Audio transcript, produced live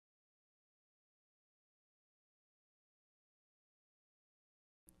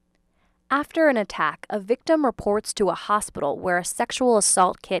After an attack, a victim reports to a hospital where a sexual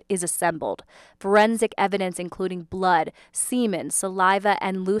assault kit is assembled. Forensic evidence including blood, semen, saliva,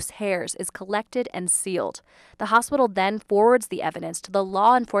 and loose hairs is collected and sealed. The hospital then forwards the evidence to the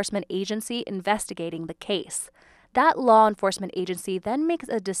law enforcement agency investigating the case. That law enforcement agency then makes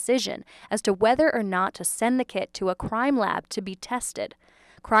a decision as to whether or not to send the kit to a crime lab to be tested.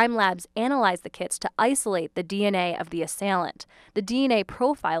 Crime labs analyze the kits to isolate the DNA of the assailant. The DNA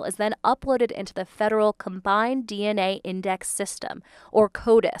profile is then uploaded into the federal Combined DNA Index System, or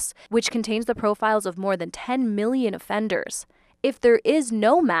CODIS, which contains the profiles of more than 10 million offenders. If there is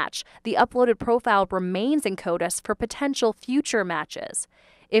no match, the uploaded profile remains in CODIS for potential future matches.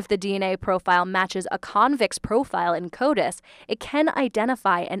 If the DNA profile matches a convict's profile in CODIS, it can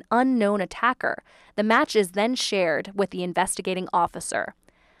identify an unknown attacker. The match is then shared with the investigating officer.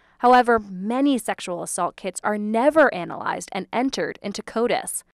 However, many sexual assault kits are never analyzed and entered into CODIS.